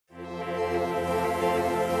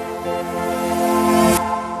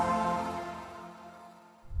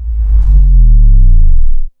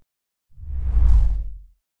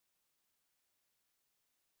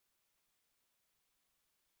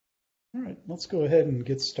let's go ahead and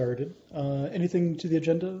get started. Anything to the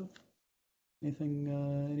agenda? Anything,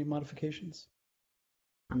 any modifications?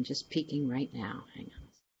 I'm just peeking right now. Hang on.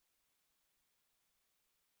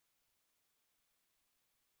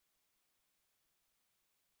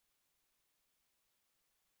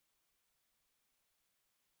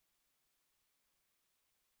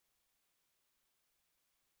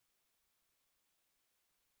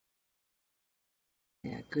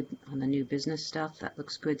 Yeah, good on the new business stuff. That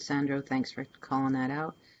looks good, Sandro. Thanks for calling that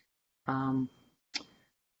out. Um,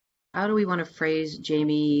 how do we want to phrase,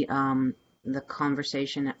 Jamie, the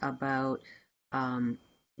conversation about um,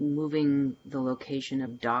 moving the location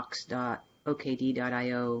of docs.okd.io,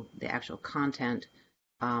 the actual content,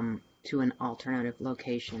 to an alternative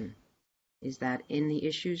location? Is that in the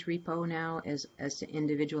issues repo now as to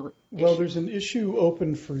individual Well, there's issues? an issue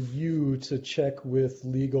open for you to check with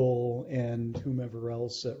legal and whomever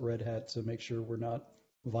else at Red Hat to make sure we're not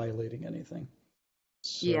violating anything.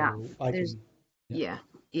 Yeah, So I there's can, yeah, Yeah,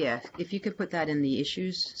 yeah. If you could put that in the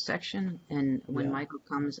issues section, and when yeah, Michael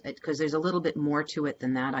comes, because there's a little bit more to it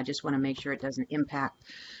than that. I just want to make sure it doesn't impact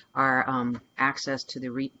our access to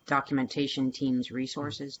the documentation team's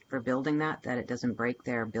resources for building that it doesn't break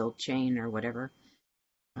their build chain or whatever.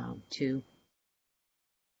 Too.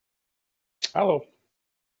 Hello.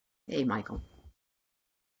 Hey, Michael.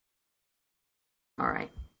 All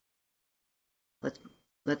right, let's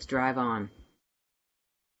let's drive on.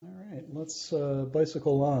 All right, let's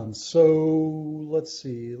bicycle on. So let's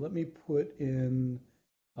see. Let me put in.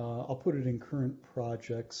 I'll put it in current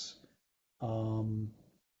projects. Um,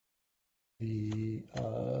 the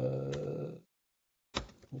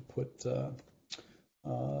we'll put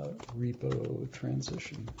repo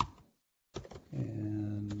transition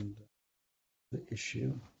and the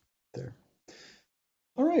issue there.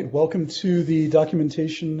 All right, welcome to the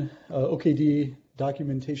documentation OKD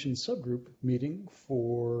documentation subgroup meeting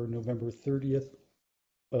for November 30th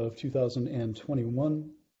of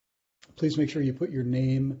 2021. Please make sure you put your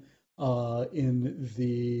name in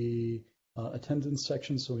the attendance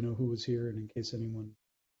section so we know who was here, and in case anyone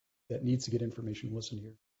that needs to get information wasn't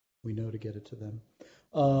here, we know to get it to them.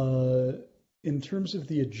 In terms of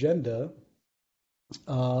the agenda,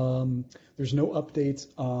 there's no updates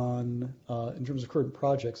on, in terms of current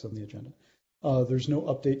projects on the agenda. There's no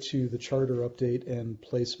update to the charter update and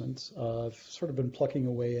placement. I've sort of been plucking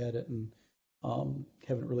away at it and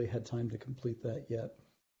haven't really had time to complete that yet.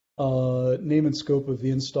 Name and scope of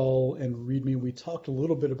the install and README. We talked a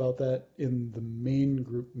little bit about that in the main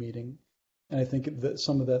group meeting. And I think that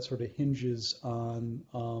some of that sort of hinges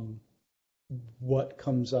on what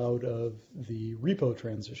comes out of the repo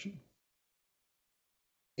transition.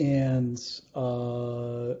 And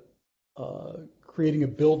creating a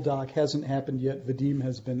build doc hasn't happened yet. Vadim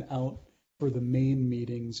has been out for the main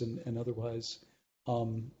meetings and otherwise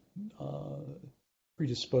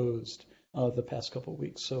predisposed the past couple of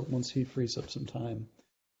weeks. So once he frees up some time,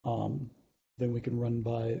 then we can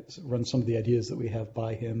run some of the ideas that we have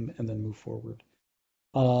by him and then move forward.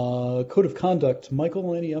 Code of conduct.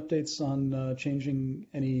 Michael, any updates on changing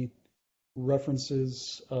any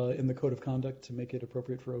references in the code of conduct to make it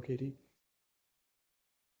appropriate for OKD?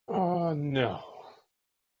 No.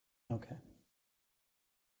 Okay.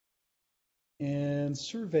 And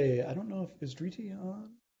survey. I don't know if is Driti on.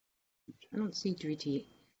 I don't see Driti,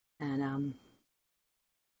 and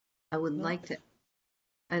I would No. like to.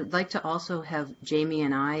 I'd like to also have Jamie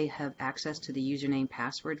and I have access to the username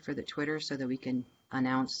password for the Twitter so that we can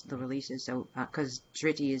announce the releases. So, because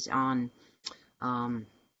Driti is on,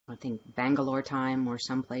 I think Bangalore time or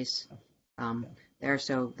someplace Yeah. there.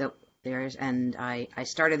 So that there's, and I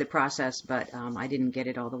started the process, but I didn't get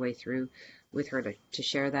it all the way through with her to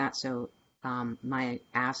share that. So my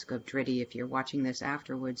ask of Driti, if you're watching this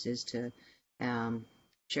afterwards, is to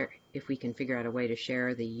share if we can figure out a way to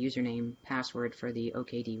share the username password for the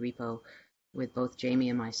OKD repo with both Jamie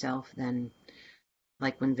and myself. Then,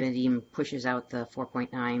 like when Vadim pushes out the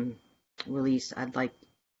 4.9 release, I'd like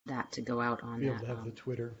that to go out on Be able that to have the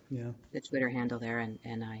Twitter. Yeah. the Twitter handle there, and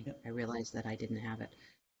Yep. I realized that I didn't have it.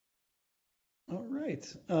 All right.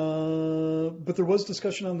 But there was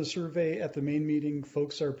discussion on the survey at the main meeting.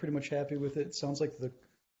 Folks are pretty much happy with it. Sounds like the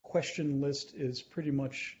question list is pretty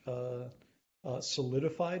much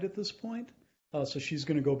solidified at this point. So she's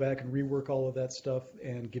going to go back and rework all of that stuff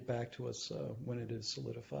and get back to us when it is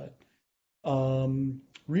solidified.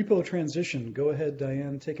 Repo transition. Go ahead,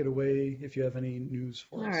 Diane. Take it away if you have any news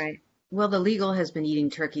for All us. right. Well, the legal has been eating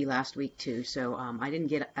turkey last week too, so I didn't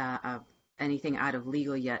get anything out of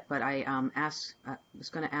legal yet. But I was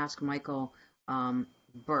going to ask Michael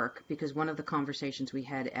Burke, because one of the conversations we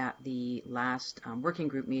had at the last working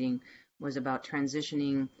group meeting was about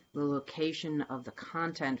transitioning the location of the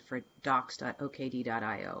content for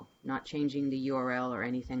docs.okd.io, not changing the URL or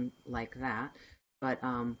anything like that, but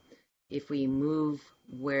if we move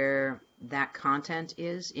where that content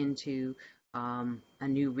is into a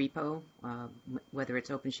new repo, whether it's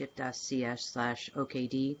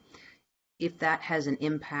OpenShift.cs/OKD, if that has an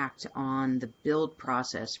impact on the build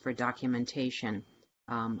process for documentation,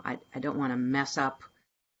 I don't want to mess up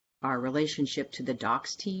our relationship to the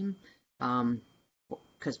docs team,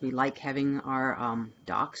 because we like having our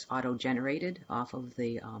docs auto-generated off of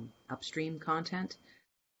the upstream content.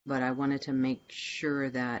 But I wanted to make sure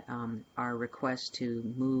that our request to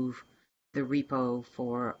move the repo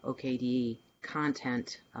for OKD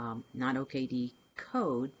content, not OKD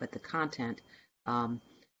code, but the content,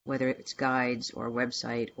 whether it's guides or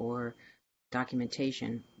website or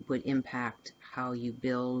documentation, would impact how you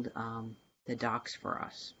build the docs for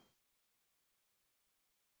us.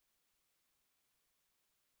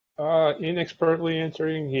 Inexpertly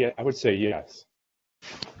answering, yeah, I would say yes.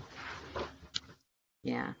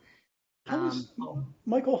 Yeah.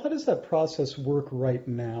 Michael, how does that process work right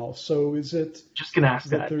now? So is it just gonna ask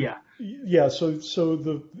that? Yeah. Yeah. So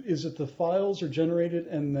is it the files are generated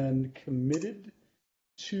and then committed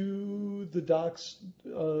to the docs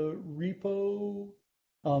repo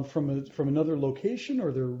from another location,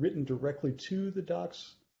 or they're written directly to the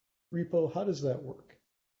docs repo? How does that work?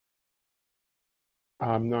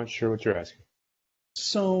 I'm not sure what you're asking.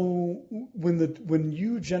 So when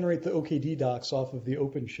you generate the OKD docs off of the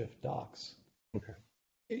Openshift docs, okay,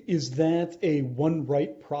 is that a one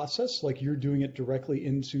write process, like you're doing it directly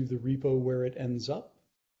into the repo where it ends up,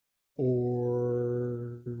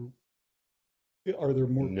 or are there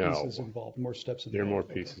more pieces involved, more steps involved? There are more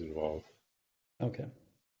pieces involved. Okay.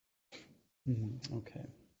 Okay.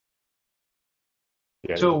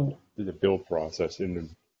 Yeah. So the build process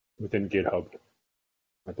within GitHub,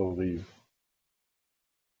 I believe.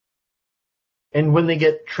 And when they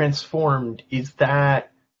get transformed, is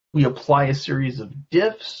that we apply a series of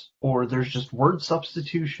diffs, or there's just word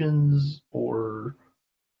substitutions, or?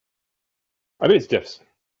 I mean, it's diffs.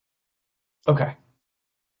 Okay.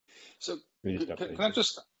 So can I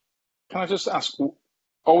just ask,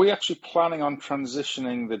 are we actually planning on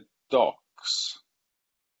transitioning the docs?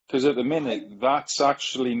 Because at the minute, that's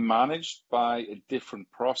actually managed by a different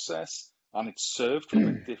process, and it's served from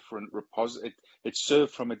a different repository. It's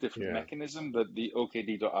served from a different mechanism, that the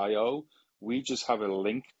OKD.io. We just have a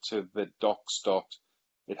link to the docs.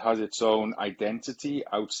 It has its own identity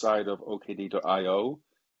outside of OKD.io.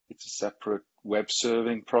 It's a separate web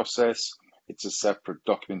serving process. It's a separate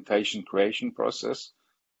documentation creation process.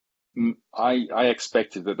 I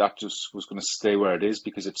expected that just was going to stay where it is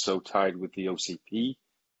because it's so tied with the OCP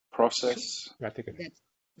process. I think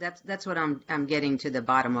that's what I'm getting to the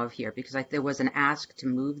bottom of here, because there was an ask to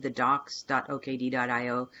move the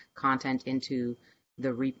docs.okd.io content into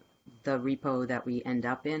the repo that we end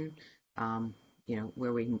up in,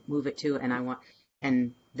 where we move it to,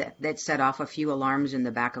 and that set off a few alarms in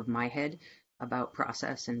the back of my head about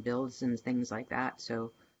process and builds and things like that.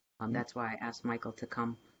 So that's why I asked Michael to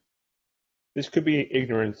come. This could be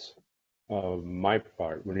ignorance of my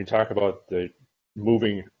part. When you talk about the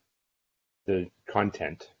moving the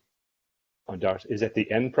content on docs, is it the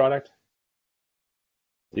end product,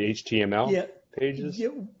 the HTML pages,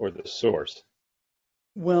 or the source?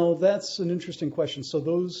 Well, that's an interesting question. So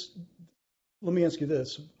let me ask you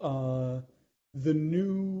this. The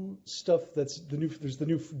new stuff there's the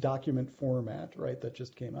new document format, right, that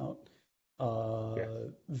just came out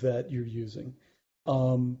that you're using.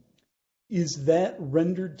 Is that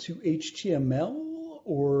rendered to HTML,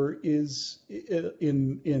 or is it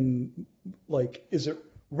is it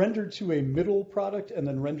rendered to a middle product and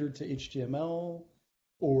then rendered to HTML,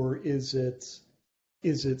 or is it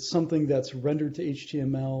something that's rendered to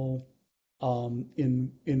HTML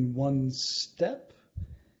in one step?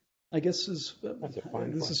 I guess this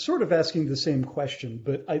is sort of asking the same question,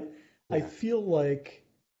 but I feel like,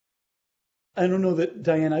 I don't know that,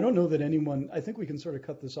 Diane, I don't know that anyone, I think we can sort of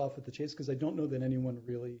cut this off at the chase, because I don't know that anyone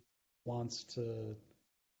really wants to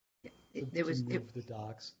move the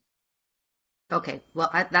docs. Okay, well,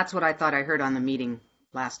 that's what I thought I heard on the meeting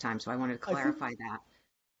last time, so I wanted to clarify that.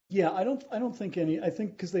 Yeah, I don't think I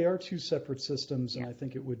think because they are two separate systems, and I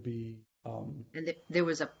think it would be. And there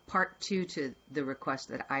was a part 2 to the request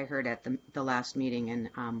that I heard at the last meeting,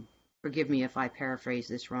 and forgive me if I paraphrase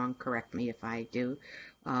this wrong, correct me if I do.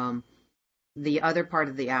 The other part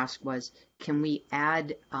of the ask was, can we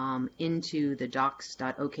add into the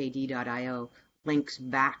docs.okd.io links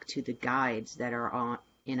back to the guides that are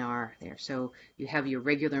in our there. So you have your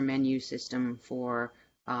regular menu system for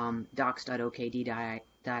docs.okd.io,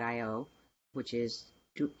 which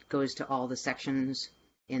goes to all the sections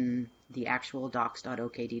in the actual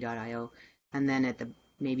docs.okd.io, and then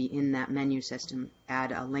maybe in that menu system,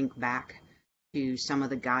 add a link back to some of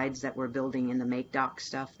the guides that we're building in the Make Doc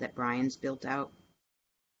stuff that Brian's built out.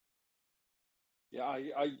 Yeah,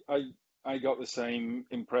 I got the same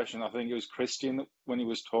impression. I think it was Christian that when he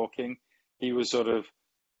was talking, he was sort of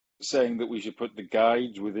saying that we should put the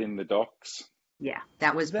guides within the docs. Yeah,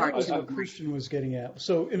 that was part two. of what Christian was getting at.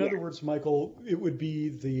 So in other words, Michael, it would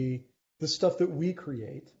be the stuff that we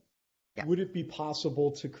create. Yeah. Would it be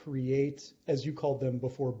possible to create, as you called them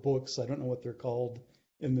before, books? I don't know what they're called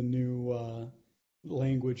in the new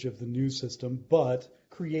language of the new system, but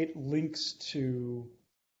create links to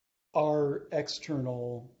our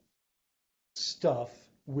external stuff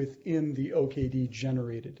within the OKD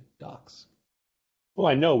generated docs? Well,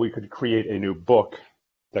 I know we could create a new book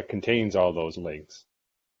that contains all those links,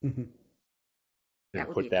 and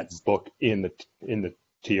put that book in the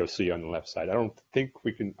TOC on the left side. I don't think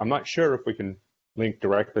we can. I'm not sure if we can link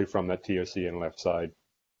directly from that TOC on the left side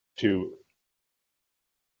to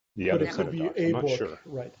the other set of docs. I'm not sure.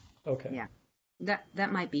 Right. Okay. Yeah,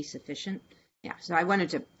 that might be sufficient. Yeah. So I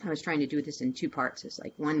was trying to do this in two parts. It's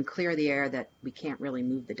like one, clear the air that we can't really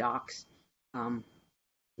move the docs.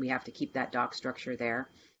 We have to keep that doc structure there.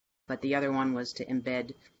 But the other one was to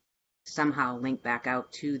embed, somehow link back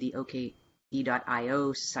out to the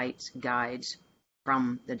okd.io site's guides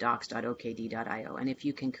from the docs.okd.io. And if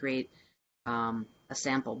you can create a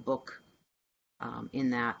sample book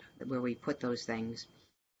in that where we put those things,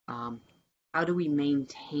 how do we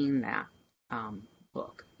maintain that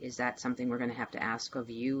book? Is that something we're going to have to ask of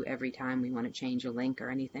you every time we want to change a link or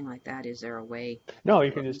anything like that? Is there a way? No,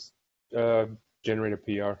 you can just generate a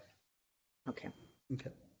PR. Okay.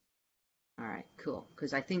 Okay. All right, cool.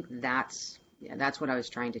 Because I think that's what I was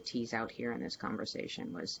trying to tease out here in this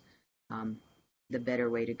conversation was the better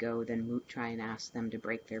way to go than try and ask them to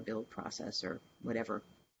break their build process or whatever.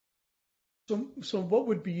 So what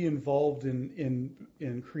would be involved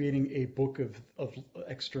in creating a book of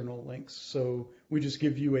external links? So we just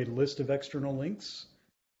give you a list of external links?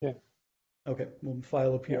 Yeah. Okay, we'll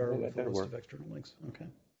file a PR with a list work. of external links. Okay.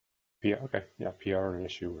 Yeah. Okay. Yeah. PR an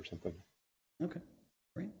issue or something. Okay.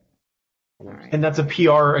 Great. All right. And that's a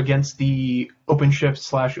PR against the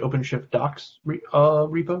OpenShift/OpenShift docs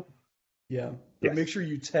repo? Yeah. But make sure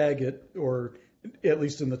you tag it, or at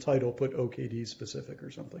least in the title, put OKD specific or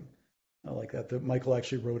something. I like that. Michael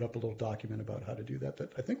actually wrote up a little document about how to do that.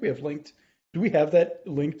 That I think we have linked. Do we have that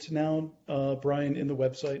linked now, Brian, in the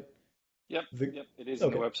website? Yep. It is in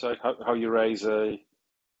the website. How you raise an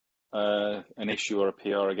issue or a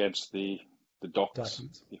PR against the docs,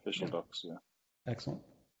 documents. The official docs. Yeah. Excellent.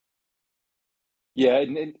 Yeah,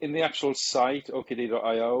 in the actual site,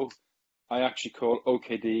 okd.io, I actually call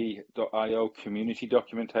okd.io community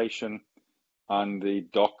documentation and the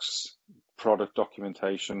docs product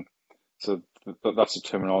documentation. So that's a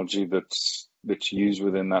terminology that's used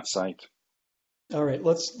within that site. All right,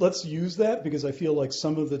 let's use that because I feel like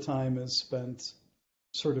some of the time is spent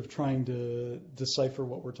sort of trying to decipher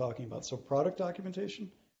what we're talking about. So product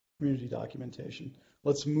documentation, community documentation.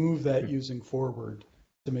 Let's move that using forward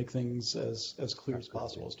to make things as clear as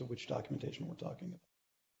possible as to which documentation we're talking about.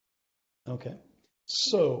 Okay,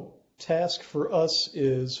 so task for us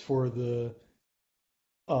is for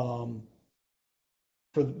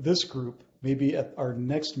this group, maybe at our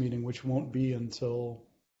next meeting, which won't be until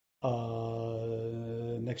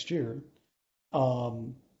next year,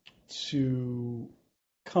 to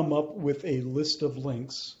come up with a list of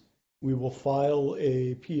links. We will file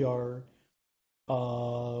a PR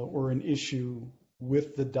or an issue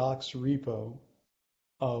with the docs repo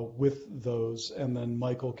with those, and then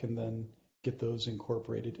Michael can then get those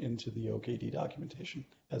incorporated into the OKD documentation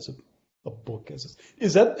as a book.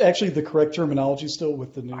 Is that actually the correct terminology still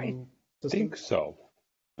with the new system? I think so.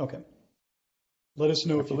 Okay. Let us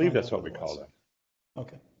know if you believe that's what we call it.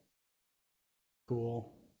 Okay.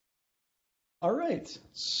 Cool. All right.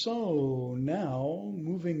 So now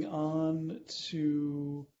moving on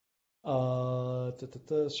to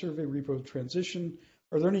survey repo transition.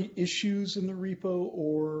 Are there any issues in the repo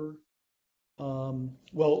or,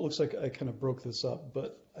 well, it looks like I kind of broke this up,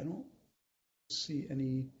 but I don't see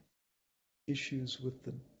any issues with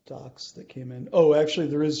the docs that came in. Oh, actually,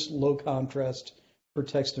 there is low contrast for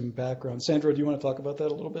text and background. Sandra, do you want to talk about that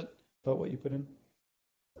a little bit, about what you put in?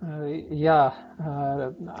 Yeah,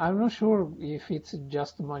 I'm not sure if it's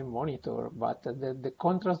just my monitor, but the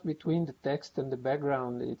contrast between the text and the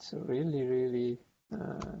background, it's really, really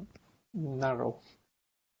narrow.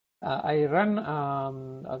 I ran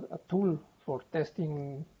a tool for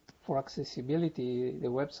testing for accessibility, the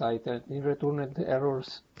website, and it returned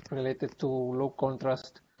errors related to low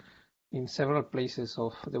contrast in several places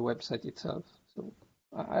of the website itself. So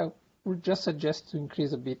I would just suggest to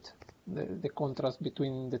increase a bit the contrast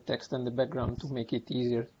between the text and the background to make it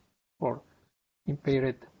easier for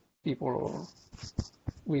impaired people or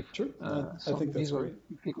with Sure. I think that's visual great.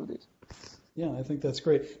 difficulties. Yeah, I think that's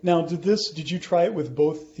great. Now, did you try it with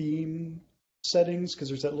both theme settings? Because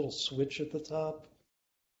there's that little switch at the top.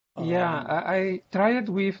 Yeah, I tried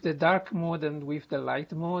with the dark mode and with the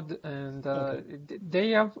light mode, and they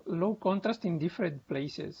have low contrast in different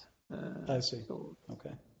places. I see. So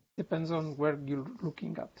okay. Depends on where you're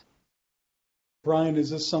looking at. Brian, is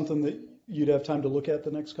this something that you'd have time to look at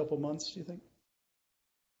the next couple months, do you think?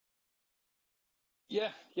 Yeah.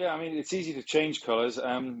 I mean, it's easy to change colors.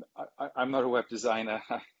 I'm not a web designer,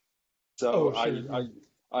 so sure.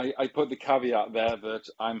 I put the caveat there that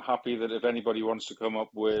I'm happy that if anybody wants to come up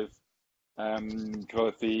with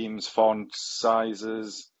color themes, font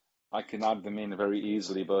sizes, I can add them in very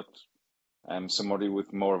easily. But somebody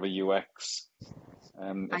with more of a UX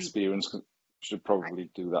experience should probably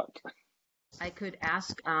do that. I could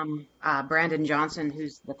ask Brandon Johnson,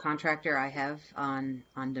 who's the contractor I have on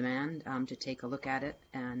demand, to take a look at it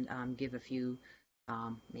and give a few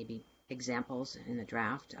maybe examples in the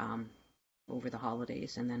draft over the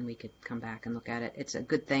holidays, and then we could come back and look at it. It's a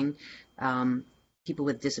good thing. People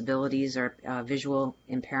with disabilities or visual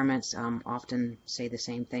impairments often say the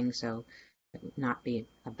same thing, so it would not be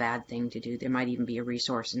a bad thing to do. There might even be a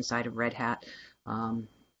resource inside of Red Hat.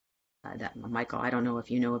 That Michael, I don't know if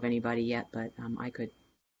you know of anybody yet, but I could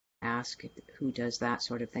ask who does that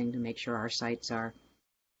sort of thing to make sure our sites are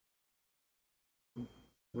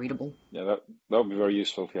readable. Yeah, that would be very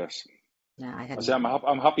useful. Yes. Yeah,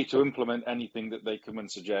 I'm happy to implement anything that they come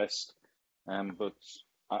and suggest, but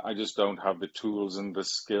I just don't have the tools and the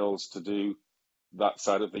skills to do that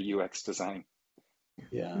side of the UX design.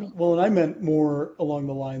 Yeah. Well, and I meant more along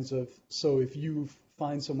the lines of, so if you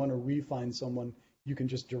find someone or we find someone, you can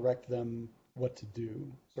just direct them what to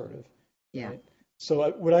do, sort of. Yeah. Right?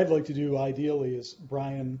 So what I'd like to do ideally is,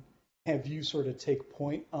 Brian, have you sort of take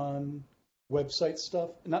point on website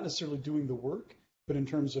stuff, not necessarily doing the work, but in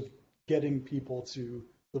terms of getting people to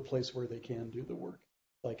the place where they can do the work,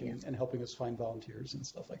 like and helping us find volunteers and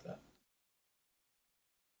stuff like that.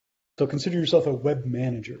 So consider yourself a web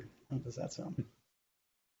manager. How does that sound?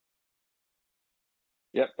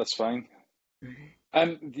 Yep, that's fine.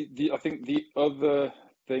 And I think the other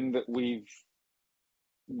thing that we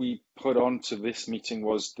put onto this meeting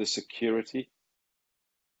was the security.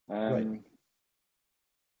 Right.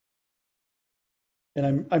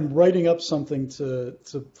 And I'm writing up something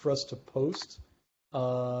for us to post.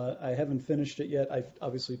 I haven't finished it yet. I've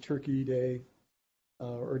obviously Turkey Day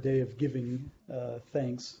or Day of Giving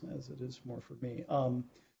thanks, as it is more for me.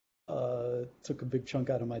 Took a big chunk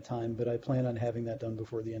out of my time, but I plan on having that done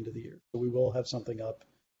before the end of the year. So we will have something up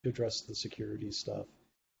to address the security stuff.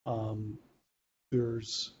 I've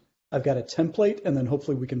got a template, and then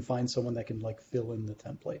hopefully we can find someone that can like fill in the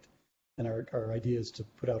template. And our idea is to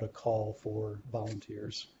put out a call for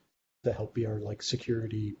volunteers to help be our like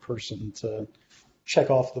security person to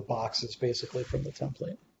check off the boxes basically from the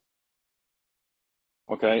template.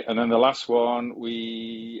 Okay, and then the last one,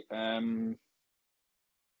 we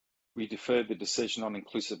deferred the decision on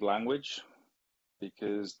inclusive language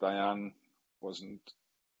because Diane wasn't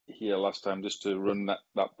here last time, just to run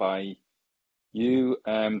that by you.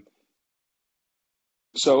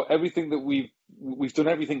 So everything that we've done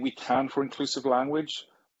everything we can for inclusive language,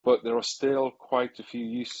 but there are still quite a few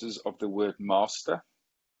uses of the word master,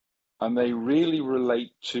 and they really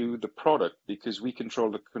relate to the product because we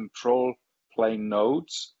control the control plane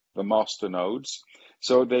nodes, the master nodes.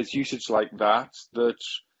 So there's usage like that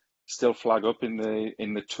still flag up in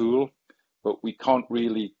the tool, but we can't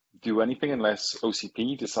really do anything unless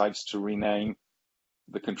OCP decides to rename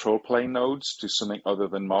the control plane nodes to something other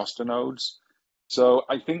than master nodes. So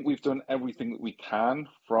I think we've done everything that we can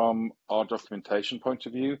from our documentation point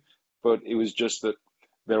of view, but it was just that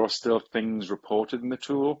there are still things reported in the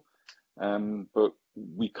tool, but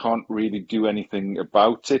we can't really do anything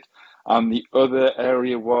about it. And the other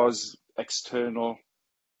area was external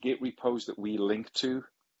Git repos that we link to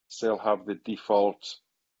still have the default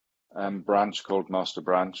branch called master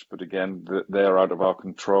branch, but again, they're out of our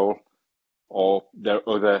control. Or there are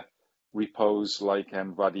other repos like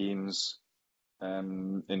Vadim's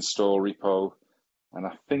install repo, and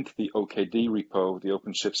I think the OKD repo, the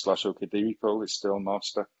OpenShift/OKD repo, is still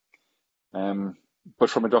master. But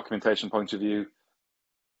from a documentation point of view,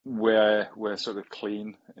 we're sort of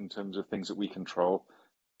clean in terms of things that we control.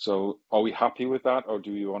 So are we happy with that, or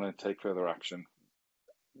do we want to take further action?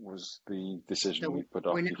 Was the decision So we put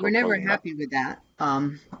off before we're never closing happy with that.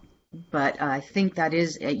 But I think that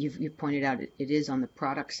is, you've pointed out, it is on the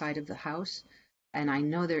product side of the house. And I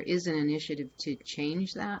know there is an initiative to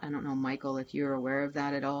change that. I don't know, Michael, if you're aware of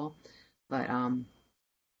that at all, but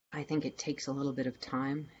I think it takes a little bit of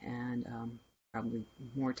time, and probably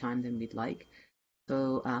more time than we'd like.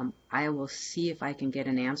 So I will see if I can get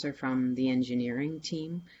an answer from the engineering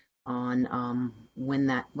team on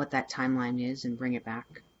what that timeline is, and bring it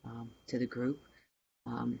back to the group.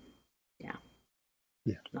 Yeah.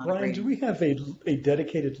 Yeah. Ryan, do we have a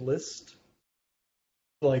dedicated list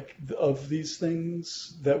like of these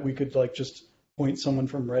things that we could like just point someone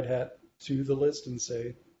from Red Hat to the list and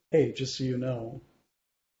say, hey, just so you know,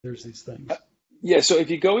 there's these things? Yeah, so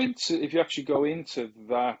if you actually go into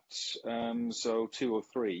that, so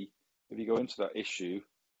 203, if you go into that issue,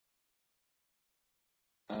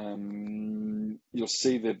 you'll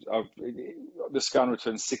see that the scan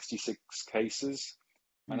returns 66 cases,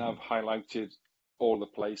 and I've highlighted all the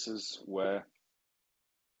places where.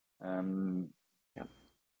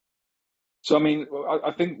 So I mean,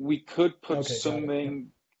 I think we could put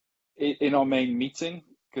something in our main meeting,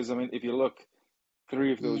 because I mean, if you look,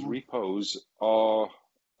 3 of those repos are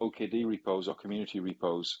OKD repos or community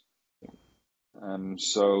repos.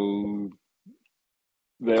 So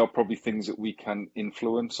they are probably things that we can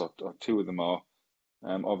influence, or 2 of them are.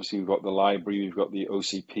 Obviously, we've got the library, we've got the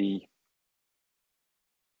OCP,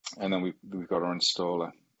 and then we've got our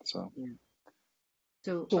installer. So. Yeah.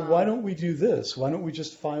 So why don't we do this? Why don't we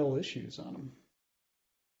just file issues on them?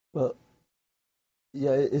 Well,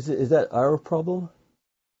 yeah, is that our problem?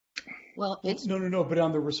 Well, it's no, but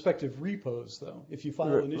on the respective repos though. If you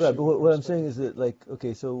file an issue, right? But what I'm saying is that, like,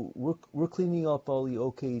 okay, so we're cleaning up all the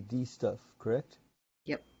OKD stuff, correct?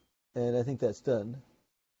 Yep. And I think that's done.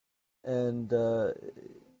 And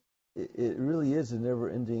it really is a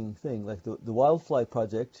never-ending thing. Like the Wildfly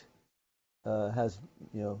project has,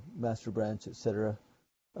 master branch, etc.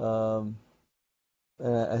 And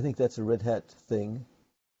I think that's a Red Hat thing.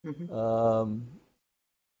 Mm-hmm.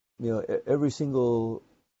 Every single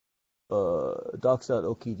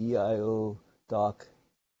docs.okdio doc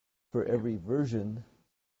for every version,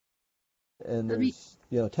 and there's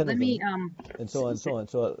 10 of them, and so on and so on.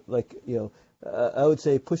 So like I would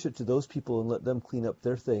say push it to those people and let them clean up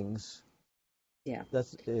their things. Yeah,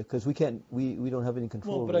 that's because we don't have any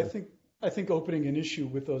control. Well, but I think opening an issue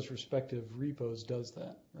with those respective repos does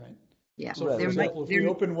that, right? Yeah. So for example, if we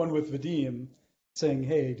open one with Vadim saying,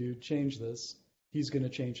 hey, dude, change this, he's going to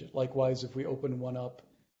change it. Likewise, if we open one up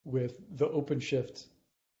with the Openshift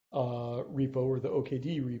repo or the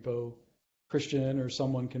OKD repo, Christian or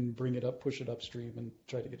someone can bring it up, push it upstream, and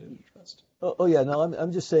try to get it addressed. Oh yeah, no,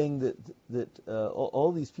 I'm just saying that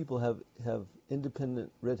all these people have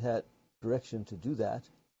independent Red Hat direction to do that.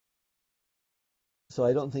 So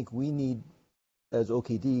I don't think we need, as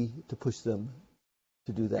OKD, to push them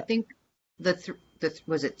to do that. I think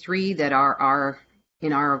was it 3 that are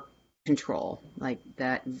in our control, like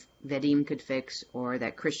that Vadim could fix or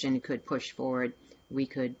that Christian could push forward. We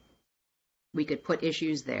could put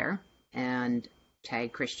issues there and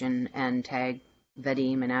tag Christian and tag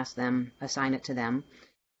Vadim and assign it to them.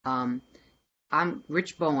 I'm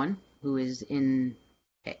Rich Bowen, who is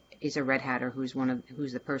a Red Hatter, who's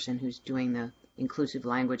the person who's doing the inclusive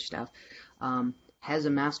language stuff, has a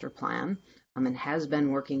master plan. And has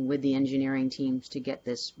been working with the engineering teams to get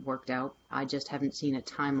this worked out. I just haven't seen a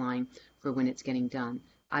timeline for when it's getting done.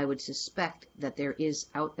 I would suspect that there is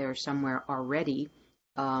out there somewhere already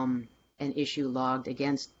an issue logged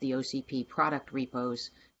against the OCP product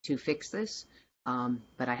repos to fix this,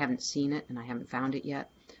 but I haven't seen it and I haven't found it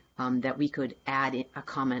yet, that we could add a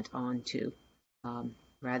comment on to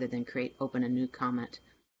rather than open a new comment.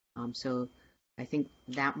 So I think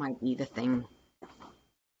that might be the thing.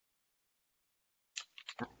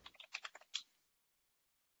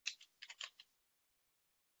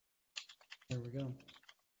 There we go.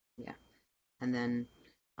 Yeah, and then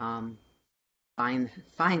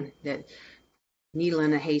find that needle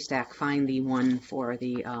in a haystack. Find the one for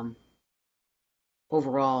the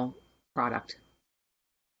overall product,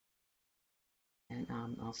 and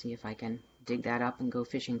I'll see if I can dig that up and go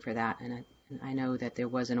fishing for that. And I know that there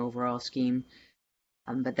was an overall scheme,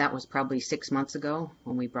 but that was probably 6 months ago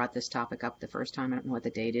when we brought this topic up the first time. I don't know what the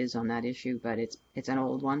date is on that issue, but it's an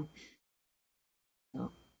old one.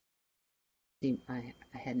 So. I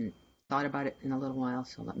hadn't thought about it in a little while,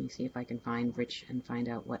 so let me see if I can find Rich and find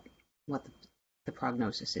out what the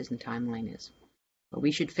prognosis is and timeline is. But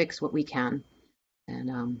we should fix what we can,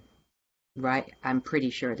 and right, I'm pretty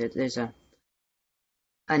sure that there's an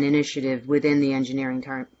initiative within the engineering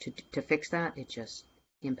to fix that. It just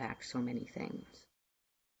impacts so many things.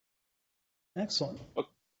 Excellent.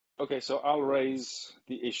 Okay, so I'll raise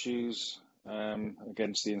the issues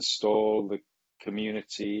against the install, the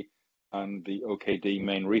community, and the OKD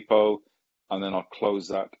main repo, and then I'll close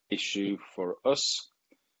that issue for us.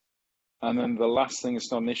 And then the last thing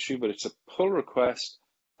is not an issue, but it's a pull request.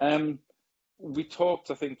 We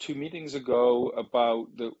talked, I think, 2 meetings ago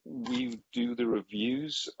about that we do the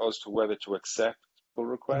reviews as to whether to accept pull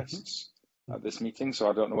requests at this meeting. So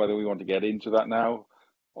I don't know whether we want to get into that now,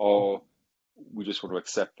 or we just want to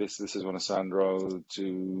accept this. This is one of Sandro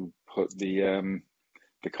to put the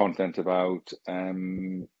content about a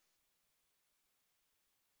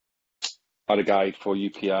guide for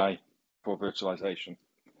UPI for virtualization.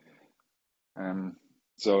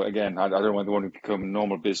 So again, I don't know whether they want to become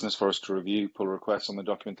normal business for us to review pull requests on the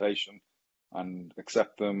documentation and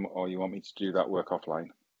accept them, or you want me to do that work offline.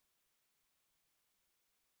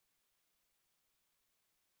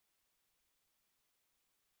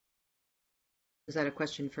 Is that a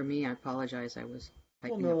question for me? I apologize. I was.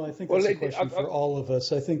 Well, no, I think that's a question for all of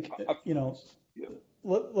us. I think,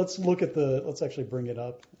 let's look at let's actually bring it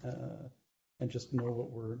up and just know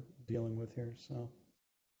what we're dealing with here. So.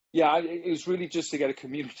 Yeah, it was really just to get a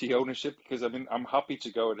community ownership, because I mean, I'm happy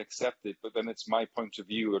to go and accept it, but then it's my point of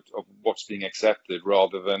view of what's being accepted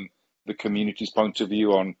rather than the community's point of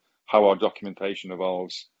view on how our documentation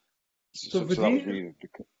evolves. So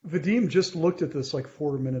Vadim just looked at this like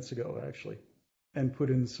 4 minutes ago, actually, and put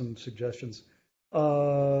in some suggestions.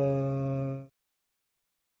 I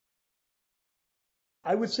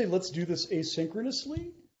would say let's do this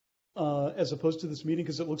asynchronously. As opposed to this meeting,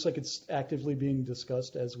 because it looks like it's actively being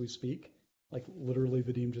discussed as we speak. Like literally,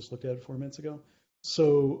 Vadim just looked at it 4 minutes ago.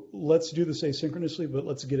 So let's do this asynchronously, but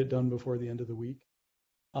let's get it done before the end of the week.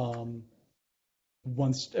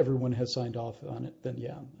 Once everyone has signed off on it, then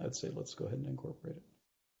yeah, I'd say let's go ahead and incorporate it.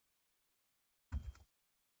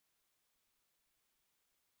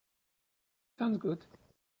 Sounds good.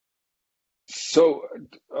 So,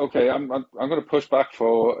 okay, I'm going to push back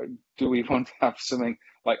for, do we want to have something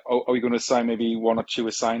like, are we going to assign maybe 1 or 2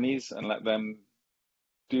 assignees and let them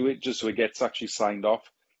do it just so it gets actually signed off?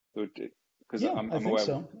 Because yeah, I think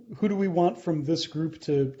so. Who do we want from this group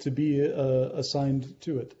to be assigned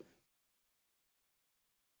to it?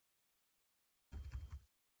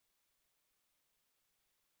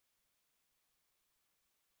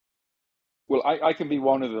 Well, I can be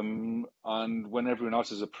one of them, and when everyone else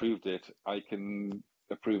has approved it, I can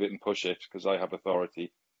approve it and push it because I have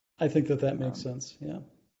authority. I think that makes sense. Yeah.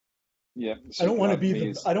 Yeah. So I don't want to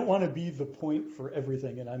be the point for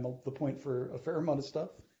everything, and I'm the point for a fair amount of stuff.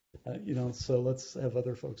 So let's have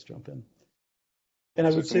other folks jump in. And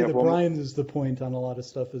I would say that Brian is the point on a lot of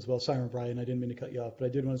stuff as well. Sorry, Brian, I didn't mean to cut you off, but I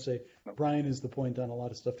did want to say Brian is the point on a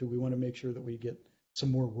lot of stuff too. We want to make sure that we get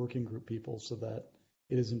some more working group people so that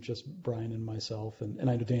it isn't just Brian and myself, and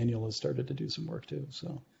I know Daniel has started to do some work too.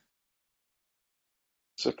 So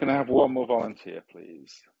can I have one more volunteer,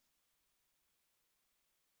 please?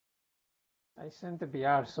 I sent a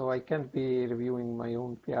PR, so I can't be reviewing my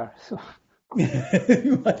own PR. So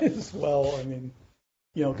you might as well. I mean,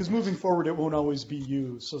 because moving forward, it won't always be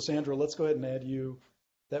you. So Sandra, let's go ahead and add you.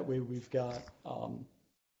 That way, we've got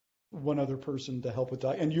one other person to help with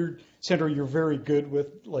and Sandra, you're very good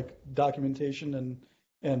with like documentation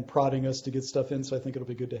and prodding us to get stuff in. So I think it'll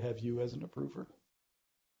be good to have you as an approver.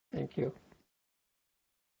 Thank you.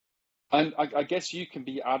 And I guess you can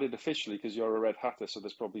be added officially because you're a Red Hatter, so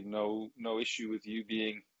there's probably no issue with you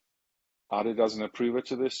being added as an approver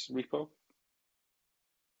to this repo.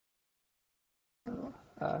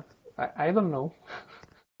 I don't know,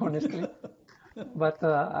 honestly, but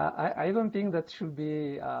I don't think that should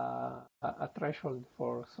be a threshold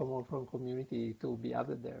for someone from community to be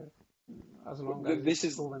added there. As long as this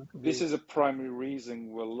is a primary reason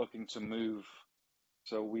we're looking to move.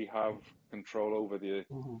 So we have control over the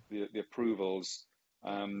approvals,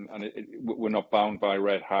 and we're not bound by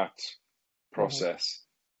Red Hat process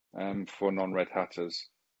for non-Red Hatters.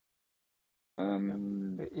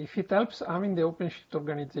 If it helps, I'm in the Openshift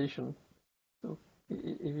organization, so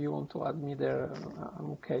if you want to add me there,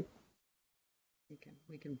 I'm okay.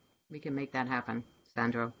 We can make that happen,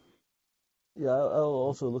 Sandro. Yeah, I'll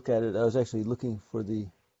also look at it. I was actually looking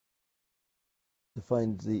to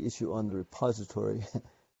find the issue on the repository.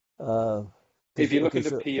 If you look at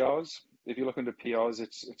the PRs, if you look under PRs,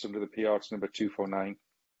 it's under the PR. It's number 249.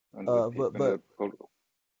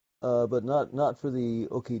 But not for the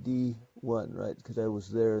OKD one, right? Because I was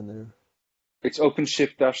there and there. It's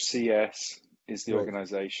Openshift-CS is the Right.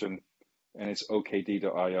 organization, and it's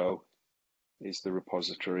OKD.io is the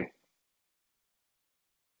repository.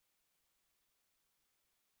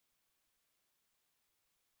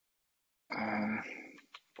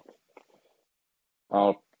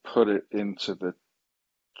 I'll put it into the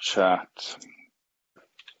chat.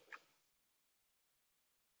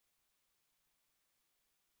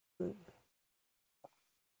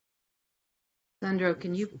 Sandro,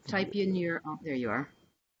 can you type in your, oh, there you are.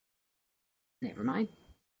 Never mind.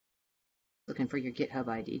 Looking for your GitHub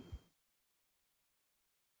ID.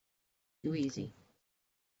 Too easy.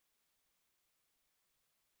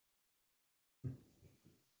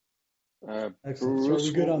 Excellent. Bruce, so are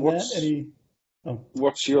we good on that?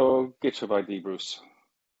 What's your GitHub ID, Bruce?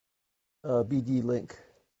 BD link.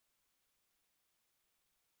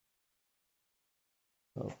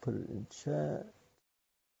 I'll put it in chat.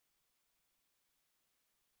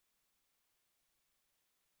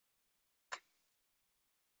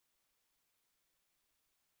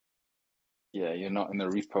 Yeah, you're not in the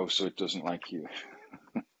repo, so it doesn't like you.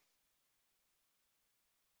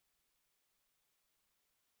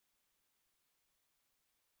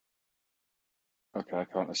 Okay, I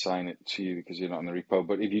can't assign it to you because you're not in the repo,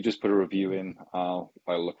 but if you just put a review in, I'll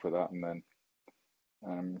look for that and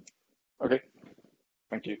then, okay,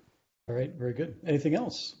 thank you. All right, very good. Anything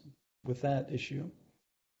else with that issue?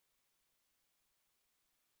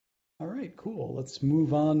 All right, cool. Let's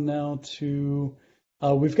move on now to,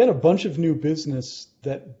 we've got a bunch of new business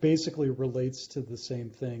that basically relates to the same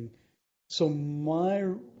thing. So my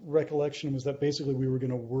recollection was that basically we were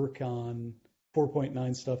going to work on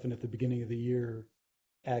 4.9 stuff and at the beginning of the year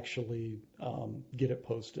actually get it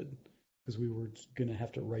posted because we were going to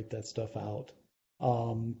have to write that stuff out.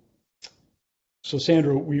 So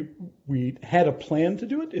Sandra, we had a plan to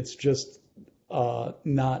do it. It's just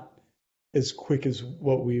not as quick as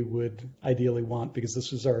what we would ideally want because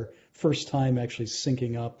this was our first time actually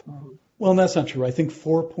syncing up. Well, that's not true. I think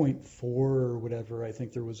 4.4 or whatever, I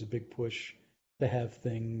think there was a big push to have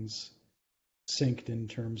things synced in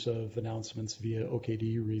terms of announcements via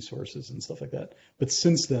OKD resources and stuff like that. But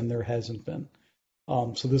since then, there hasn't been.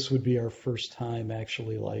 So this would be our first time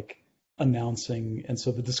actually like announcing. And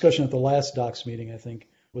so the discussion at the last docs meeting, I think,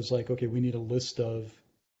 was like, okay, we need a list of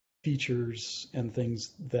features and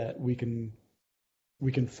things that we can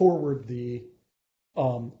forward the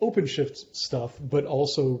Openshift stuff, but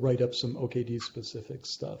also write up some OKD specific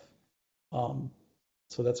stuff. So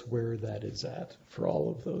that's where that is at for all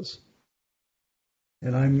of those.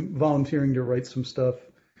 And I'm volunteering to write some stuff,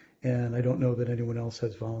 and I don't know that anyone else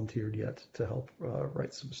has volunteered yet to help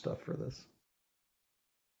write some stuff for this.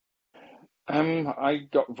 I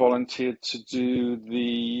got volunteered to do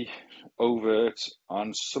the overt,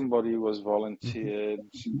 and somebody was volunteered.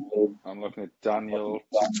 I'm looking at Daniel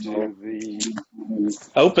to do the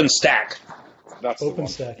OpenStack. That's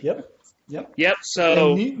OpenStack. Yep.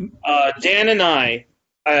 So Dan and I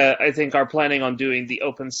think are planning on doing the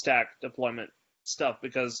OpenStack deployment stuff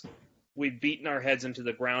because we've beaten our heads into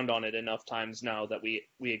the ground on it enough times now that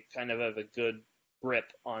we kind of have a good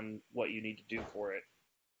grip on what you need to do for it.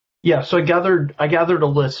 Yeah, so I gathered a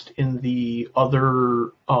list in the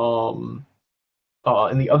other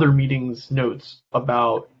meetings notes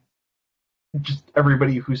about just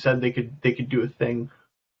everybody who said they could do a thing.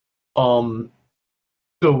 So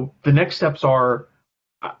the next steps are,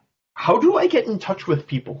 how do I get in touch with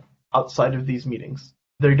people outside of these meetings?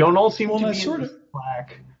 They don't all seem to be in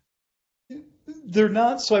Slack. They're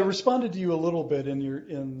not. So I responded to you a little bit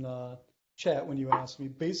in chat when you asked me.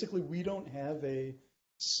 Basically, we don't have a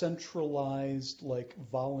centralized like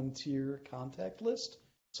volunteer contact list.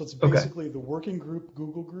 So it's basically the working group,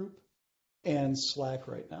 Google group, and Slack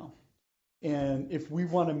right now. And if we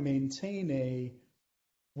want to maintain a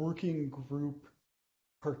working group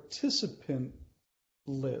participant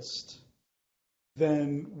list,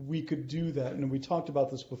 then we could do that. And we talked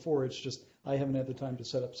about this before. It's just I haven't had the time to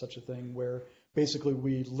set up such a thing where basically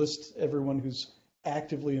we list everyone who's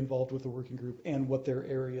actively involved with the working group and what their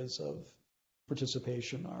areas of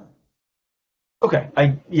participation are. Okay.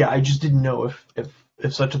 I just didn't know if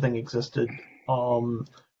such a thing existed.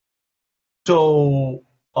 So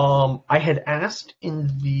I had asked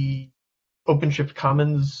in the OpenShift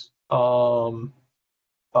Commons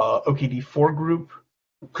OKD4 group,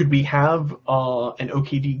 could we have an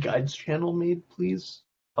OKD guides channel made, please?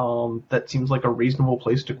 That seems like a reasonable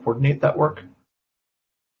place to coordinate that work.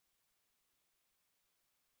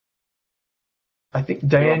 I think,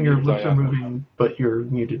 Diane, your mute, lips are Diane. moving, but you're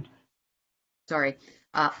muted. Sorry.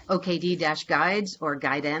 OKD-guides or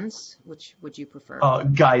guidance, which would you prefer?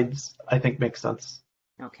 Guides, I think, makes sense.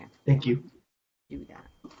 Okay. Thank you. Do that.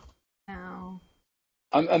 Now.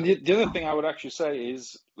 And the other thing I would actually say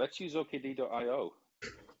is let's use OKD.io.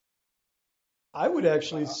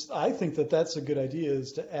 I think that that's a good idea,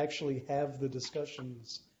 is to actually have the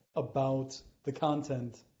discussions about the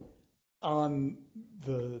content on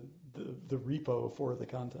the repo for the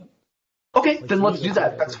content. Okay, Like, then let's do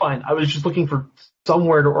that. That's fine. I was just looking for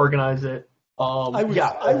somewhere to organize it. I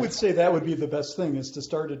would say that would be the best thing, is to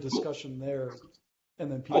start a discussion there, and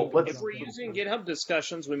then people. If we're using GitHub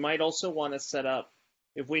discussions, we might also want to set up,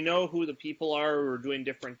 if we know who the people are who are doing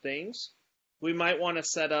different things, we might want to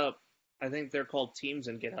set up, I think they're called teams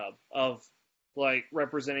in GitHub, of like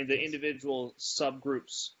representing the individual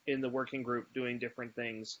subgroups in the working group doing different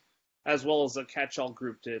things, as well as a catch-all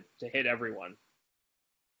group to hit everyone.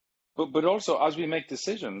 But also, as we make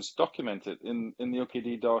decisions, document it in the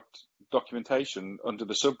OKD documentation under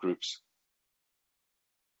the subgroups.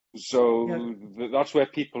 So that's where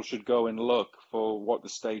people should go and look for what the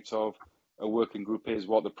state of a working group is,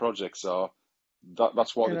 what the projects are.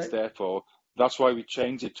 That's what it's there for. That's why we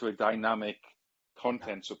change it to a dynamic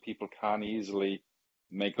content so people can easily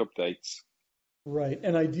make updates. Right.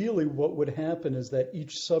 And ideally what would happen is that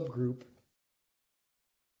each subgroup,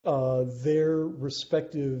 their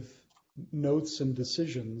respective notes and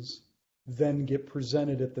decisions then get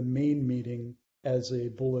presented at the main meeting as a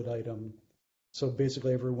bullet item. So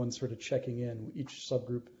basically everyone's sort of checking in, each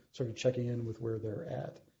subgroup sort of checking in with where they're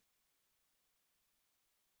at.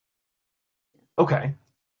 Okay.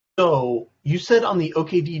 So you said on the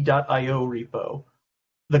OKD.io repo,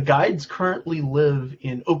 the guides currently live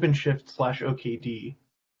in Openshift/OKD.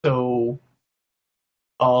 So,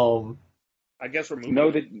 I guess we're moving.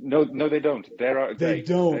 No, they don't. They're out of date.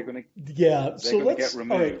 They don't. They're gonna, so let's get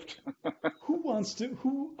removed. All right. Who wants to?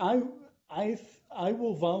 I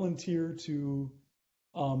will volunteer to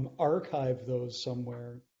archive those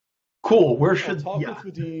somewhere. Cool. Where I'll should talk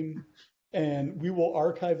with Vadim, and we will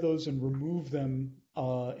archive those and remove them.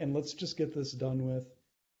 And let's just get this done with.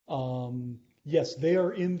 Yes, they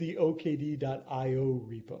are in the OKD.io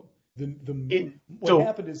repo. What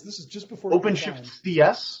happened is this is just before OpenShift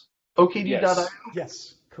CS OKD.io.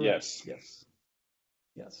 Yes, correct. Yes.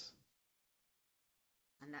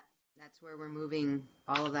 And that's where we're moving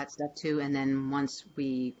all of that stuff to. And then once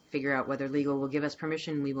we figure out whether legal will give us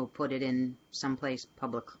permission, we will put it in someplace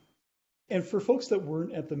public. And for folks that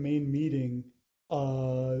weren't at the main meeting,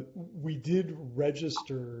 we did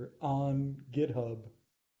register on GitHub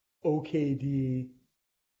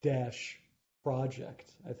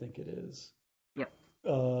OKD-project, I think it is. Yep.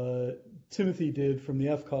 Timothy did from the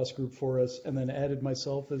FCOS group for us, and then added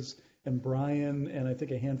myself and Brian, and I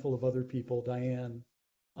think a handful of other people, Diane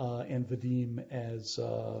and Vadim as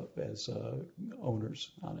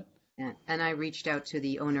owners on it. And I reached out to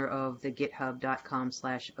the owner of the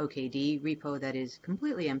github.com/OKD repo that is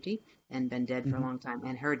completely empty and been dead for a long time,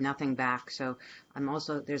 and heard nothing back. So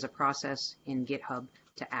there's a process in GitHub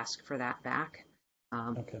to ask for that back.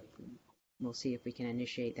 Okay. We'll see if we can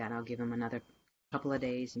initiate that. I'll give him another couple of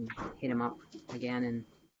days and hit him up again. And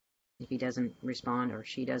if he doesn't respond, or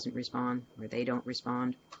she doesn't respond, or they don't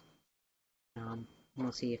respond,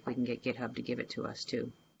 we'll see if we can get GitHub to give it to us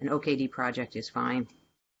too. An OKD project is fine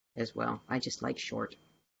as well. I just like short.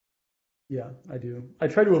 Yeah, I do. I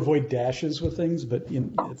try to avoid dashes with things, but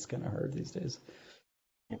it's kind of hard these days.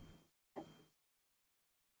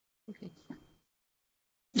 Okay.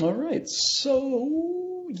 All right.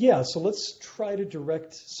 So let's try to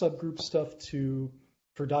direct subgroup stuff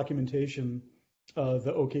for documentation,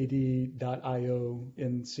 the OKD.io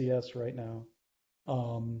in CS right now.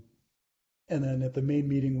 And then at the main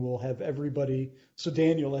meeting, we'll have everybody. So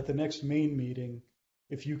Daniel, at the next main meeting,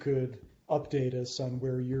 if you could update us on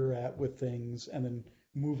where you're at with things, and then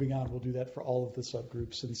moving on, we'll do that for all of the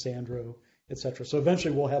subgroups, and Sandro, et cetera. So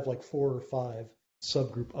eventually we'll have like 4 or 5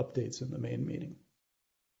 subgroup updates in the main meeting.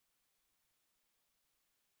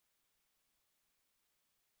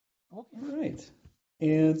 All right.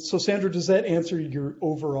 And so Sandro, does that answer your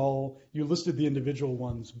overall, you listed the individual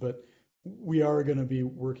ones, but we are going to be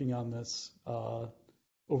working on this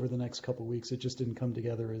over the next couple of weeks. It just didn't come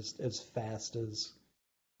together as fast as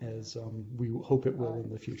we hope it will in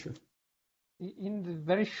the future. In the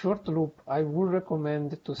very short loop, I would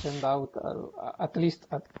recommend to send out at least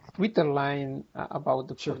a Twitter line about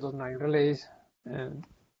the 4.9 release. And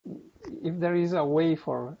if there is a way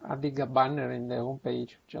for adding a banner in the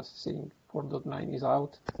homepage, just saying 4.9 is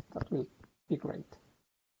out, that will be great.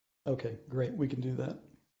 Okay, great. We can do that.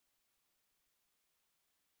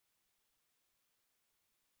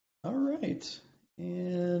 All right.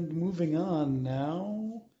 And moving on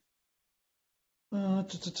now.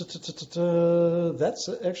 That's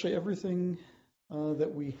actually everything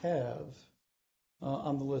that we have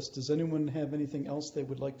on the list. Does anyone have anything else they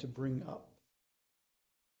would like to bring up?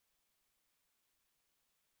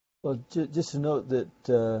 Well, just to note that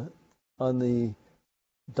on the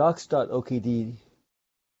docs.okd,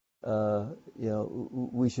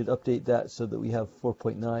 we should update that so that we have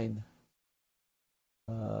 4.9.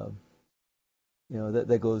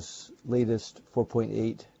 That goes latest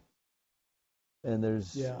 4.8, and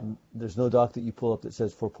there's no doc that you pull up that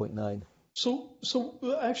says 4.9. So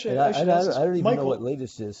actually, I don't even Michael, know what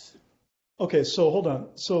latest is. Okay, so hold on.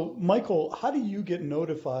 So Michael, how do you get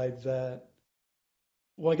notified that?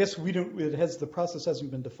 Well, I guess we don't. The process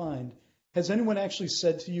hasn't been defined. Has anyone actually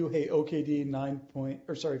said to you, "Hey, OKD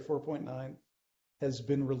 4.9 has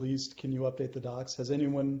been released. Can you update the docs?" Has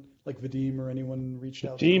anyone, like Vadim or anyone, reached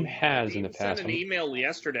out? Vadim has in the past. Sent an email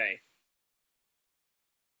yesterday.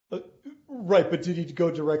 Right, but did he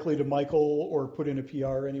go directly to Michael or put in a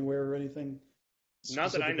PR anywhere or anything?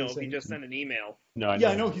 Not that I know. He just sent an email. No,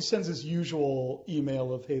 I know he sends his usual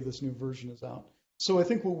email of, "Hey, this new version is out." So I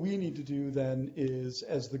think what we need to do then is,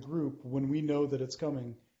 as the group, when we know that it's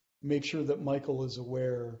coming, make sure that Michael is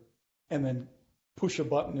aware, and then push a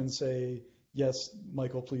button and say, "Yes,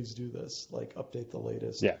 Michael, please do this. Like, update the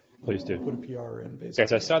latest." Yeah, please do. Put a PR in, basically.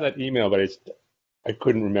 Yes, I saw that email, but I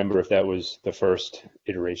couldn't remember if that was the first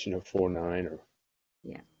iteration of 4.9 or.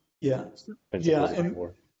 Yeah. And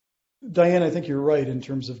Diane, I think you're right in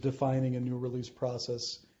terms of defining a new release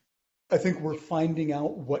process. I think we're finding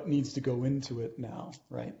out what needs to go into it now,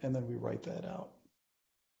 right? And then we write that out.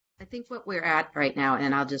 I think what we're at right now,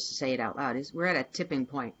 and I'll just say it out loud, is we're at a tipping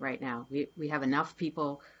point right now. We have enough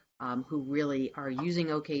people who really are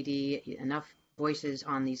using OKD, enough voices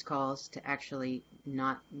on these calls to actually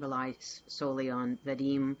not rely solely on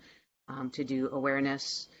Vadim to do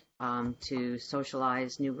awareness, to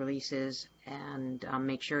socialize new releases, and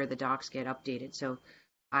make sure the docs get updated. So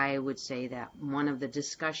I would say that one of the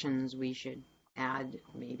discussions we should add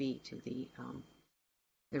maybe to the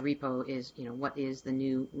repo is, what is the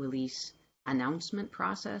new release announcement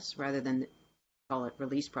process rather than call it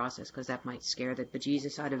release process, because that might scare the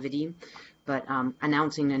bejesus out of Vadim. But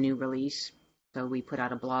announcing a new release, so we put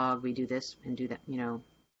out a blog, we do this and do that,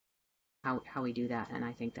 how we do that. And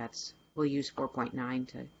I think we'll use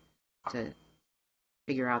 4.9 to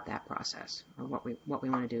figure out that process, or what we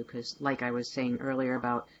want to do, because like I was saying earlier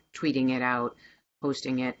about tweeting it out,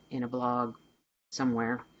 posting it in a blog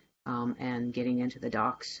somewhere, and getting into the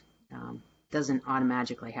docs doesn't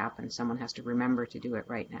automatically happen. Someone has to remember to do it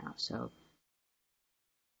right now. So I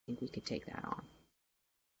think we could take that on.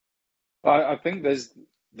 I think there's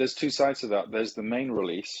two sides to that. There's the main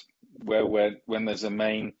release where when there's a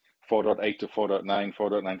main 4.8 to 4.9,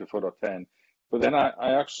 4.9 to 4.10. But then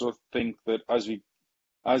I actually think that as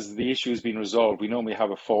the issue has been resolved, we normally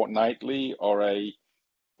have a fortnightly or a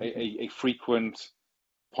frequent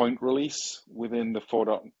point release within the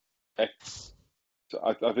 4.x. So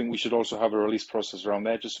I think we should also have a release process around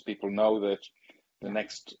there, just so people know that the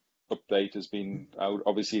next update has been out.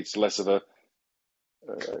 Obviously, it's less of a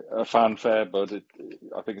fanfare, but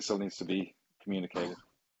I think it still needs to be communicated.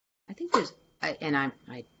 I think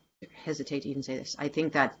I hesitate to even say this. I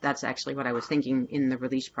think that's actually what I was thinking in the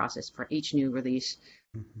release process for each new release,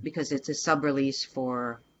 because it's a sub-release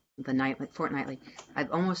for the fortnightly. I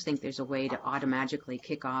almost think there's a way to automatically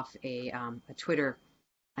kick off a Twitter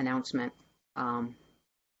announcement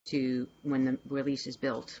to when the release is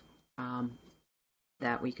built,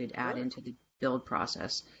 that we could add into the build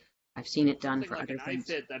process. I've seen it done for other things.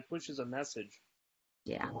 That pushes a message.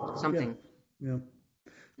 Yeah, something. Yeah.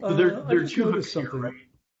 So there are two hooks here, right?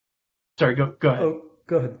 Sorry, go ahead. Oh,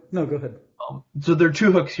 go ahead. No, go ahead. So there are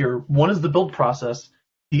two hooks here. One is the build process.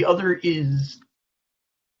 The other is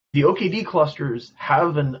the OKD clusters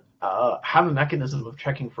have a mechanism of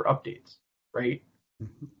checking for updates, right?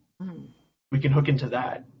 Mm. We can hook into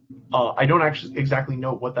that. I don't actually exactly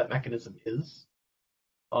know what that mechanism is.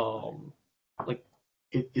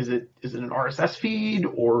 Is it an RSS feed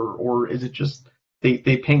or is it just they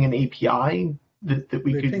ping an API that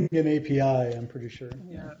we could ping an API? I'm pretty sure.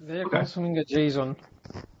 Yeah, they're consuming a JSON.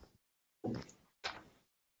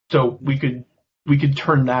 So we could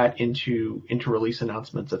turn that into release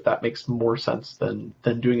announcements if that makes more sense than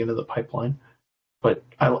doing it in the pipeline. But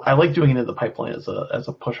I like doing it in the pipeline as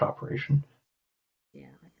a push operation. Yeah,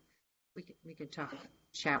 we could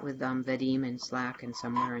chat with Vadim and Slack and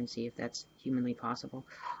somewhere and see if that's humanly possible.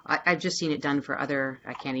 I've just seen it done for other.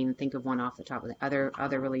 I can't even think of one off the top of the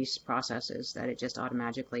other release processes that it just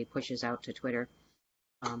automatically pushes out to Twitter.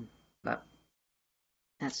 But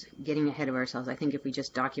that's getting ahead of ourselves. I think if we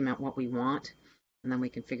just document what we want, and then we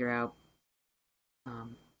can figure out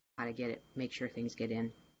how to get it, make sure things get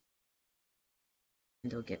in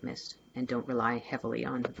and don't get missed, and don't rely heavily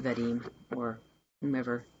on Vadim or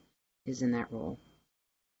whomever is in that role.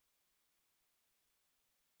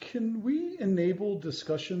 Can we enable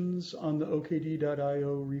discussions on the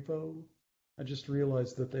okd.io repo? I just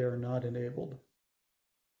realized that they are not enabled.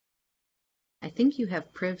 I think you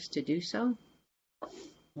have privs to do so.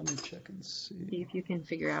 Let me check and see. See if you can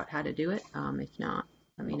figure out how to do it. If not,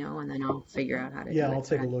 let me know, and then I'll figure out how to do it. Yeah, I'll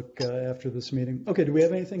take a look after this meeting. Okay, do we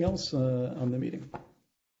have anything else on the meeting?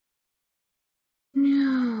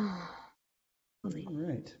 No. All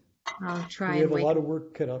right. I'll try. We have a lot of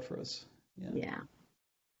work cut out for us. Yeah.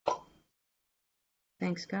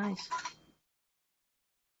 Thanks, guys.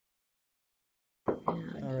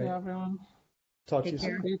 Thank you, everyone. Talk to you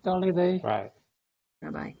soon. Great holiday. Right.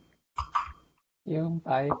 Bye-bye. You.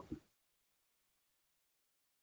 Bye.